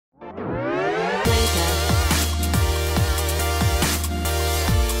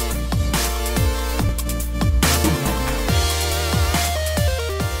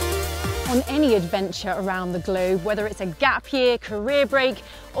any adventure around the globe, whether it's a gap year, career break,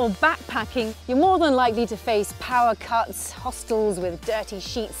 or backpacking, you're more than likely to face power cuts, hostels with dirty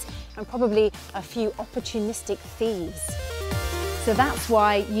sheets, and probably a few opportunistic thieves. So that's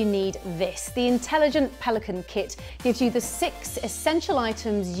why you need this. The Intelligent Pelican kit gives you the 6 essential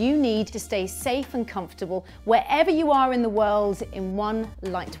items you need to stay safe and comfortable wherever you are in the world in one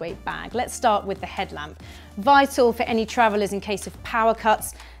lightweight bag. Let's start with the headlamp. Vital for any travelers in case of power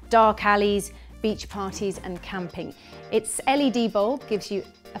cuts, dark alleys, beach parties and camping. Its LED bulb gives you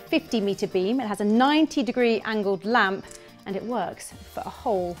a 50-meter beam. It has a 90-degree angled lamp and it works for a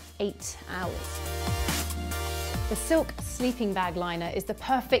whole 8 hours. The silk sleeping bag liner is the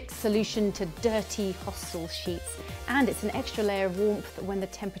perfect solution to dirty hostel sheets, and it's an extra layer of warmth when the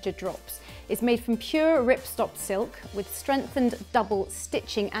temperature drops. It's made from pure ripstop silk with strengthened double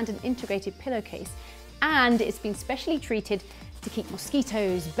stitching and an integrated pillowcase, and it's been specially treated to keep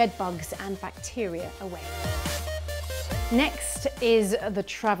mosquitoes, bed bugs and bacteria away. Next is the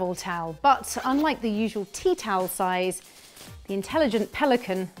travel towel, but unlike the usual tea towel size, the Intelligent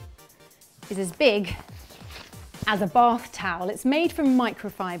Pelican is as big as a bath towel. It's made from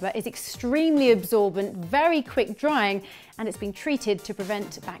microfiber, is extremely absorbent, very quick drying, and it's been treated to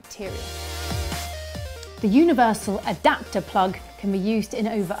prevent bacteria. The universal adapter plug can be used in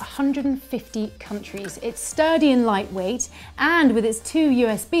over 150 countries. It's sturdy and lightweight, and with its 2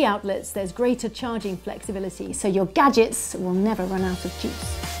 USB outlets, there's greater charging flexibility, so your gadgets will never run out of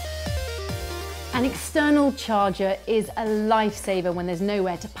juice. An external charger is a lifesaver when there's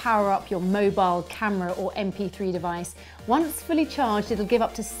nowhere to power up your mobile, camera or MP3 device. Once fully charged, it'll give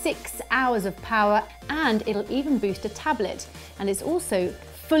up to 6 hours of power, and it'll even boost a tablet. And it's also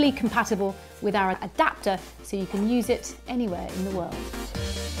fully compatible with our adapter, so you can use it anywhere in the world.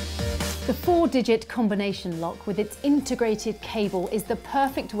 The 4-digit combination lock with its integrated cable is the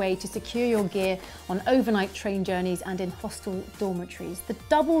perfect way to secure your gear on overnight train journeys and in hostel dormitories. The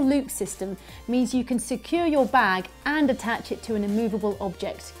double loop system means you can secure your bag and attach it to an immovable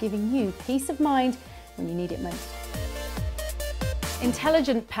object, giving you peace of mind when you need it most.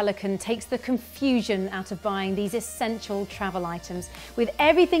 Intelligent Pelican takes the confusion out of buying these essential travel items with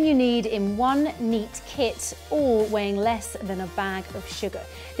everything you need in one neat kit, all weighing less than a bag of sugar.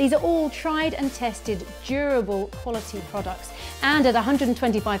 These are all tried and tested, durable quality products, and at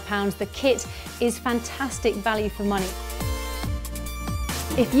 £125, the kit is fantastic value for money.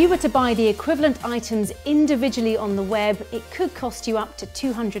 If you were to buy the equivalent items individually on the web, it could cost you up to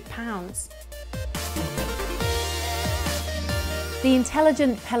 £200. The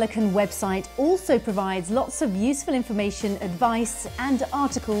Intelligent Pelican website also provides lots of useful information, advice and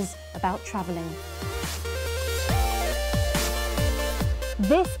articles about travelling.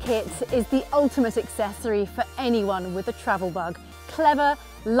 This kit is the ultimate accessory for anyone with a travel bug. Clever,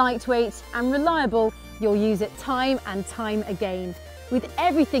 lightweight and reliable, you'll use it time and time again, with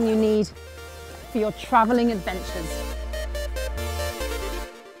everything you need for your travelling adventures.